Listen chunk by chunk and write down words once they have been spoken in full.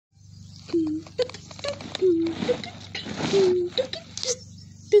Whoa!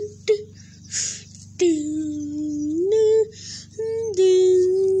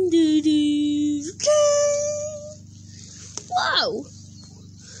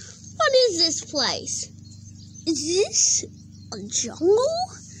 What is this place? Is this a jungle?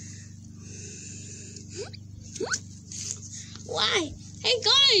 Why? Hey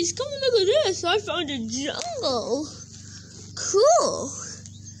guys, come and look at this. I found a jungle. Cool.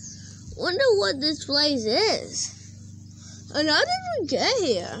 Wonder what this place is. And how did we get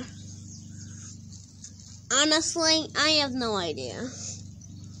here? Honestly, I have no idea.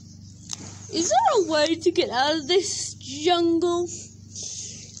 Is there a way to get out of this jungle?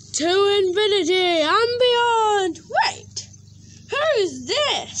 To infinity and beyond. Wait, who is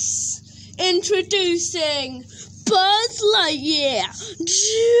this? Introducing Buzz Lightyear.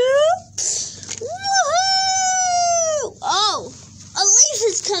 Woohoo! Oh, Elise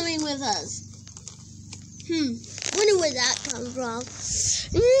is coming with us. Wonder where that comes from.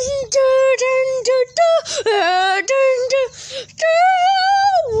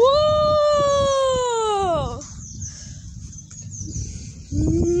 Whoa!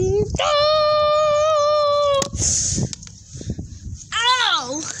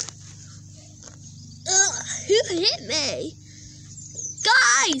 Ow! Who hit me?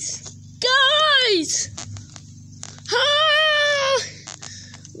 Guys! Guys! Ah!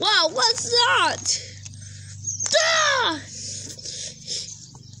 Wow, what's that? Ah!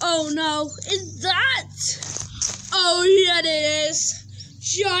 Oh no, is that? Oh yeah, it is.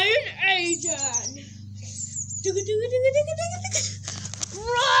 Giant Aiden.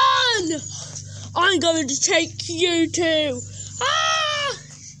 Run! I'm going to take you too. Ah!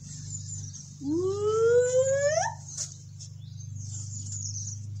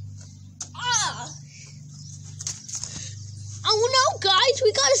 Ah! Oh no, guys,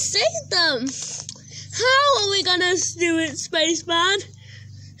 we gotta save them. How are we gonna do it, spaceman?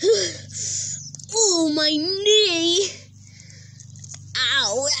 Oh, my knee.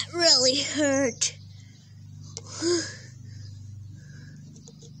 Ow, that really hurt.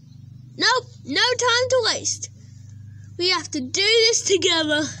 Nope, no time to waste. We have to do this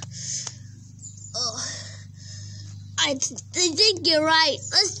together. Oh, I think you're right.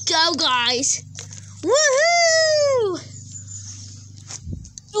 Let's go, guys. Woohoo!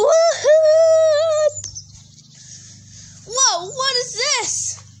 Woohoo! Whoa, what is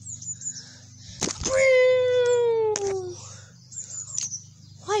this?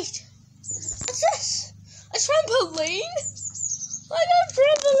 Wait, what's this? A trampoline? I know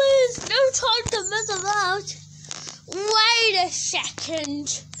trampolines. No time to mess about. Wait a second.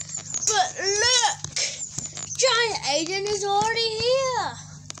 But look, Giant Aiden is already here.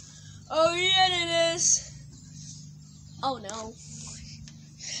 Oh yeah, it is. Oh no.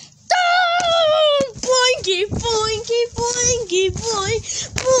 Boinky, boinky, boinky, boink,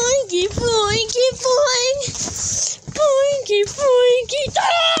 boinky, boinky, boink, boinky, boinky,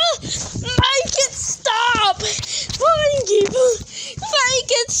 ah! Make it stop! Boinky, boink,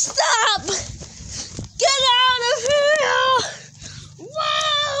 make it stop! Get out of here!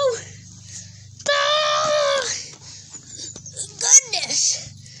 Wow! Ah! Goodness,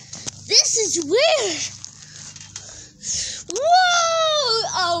 this is weird. Whoa!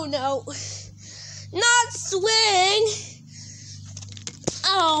 Oh no. Not swing!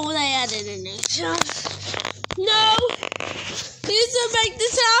 Oh, they added a new shot. No! Need to make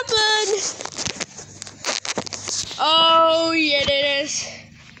this happen! Oh, yeah, it is.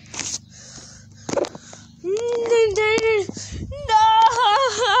 No!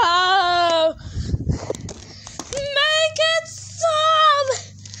 Make it stop!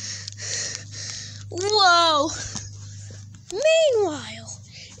 Whoa! Meanwhile,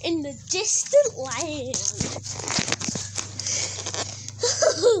 in the distant land.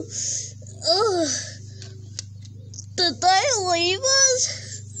 Did they leave us?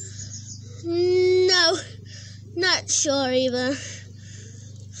 No, not sure either.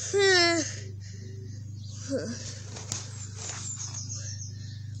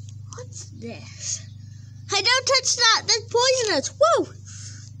 What's this? Hey, don't touch that. That's poisonous. Whoa!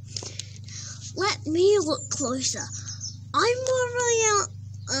 Let me look closer. I'm more really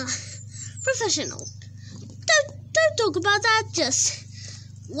professional. Don't talk about that. Just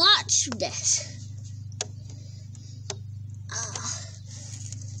watch this.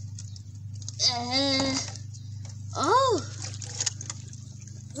 Oh!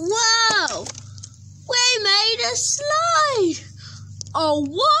 Whoa! We made a slide. A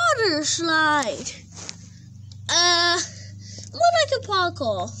water slide. More like a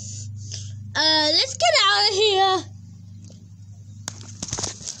parkour. Let's get out of here.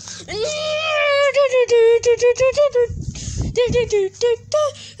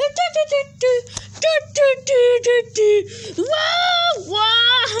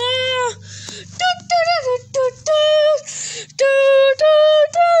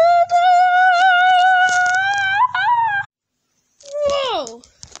 Whoa!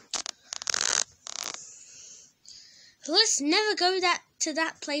 Let's never go to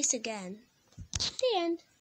that place again. The end.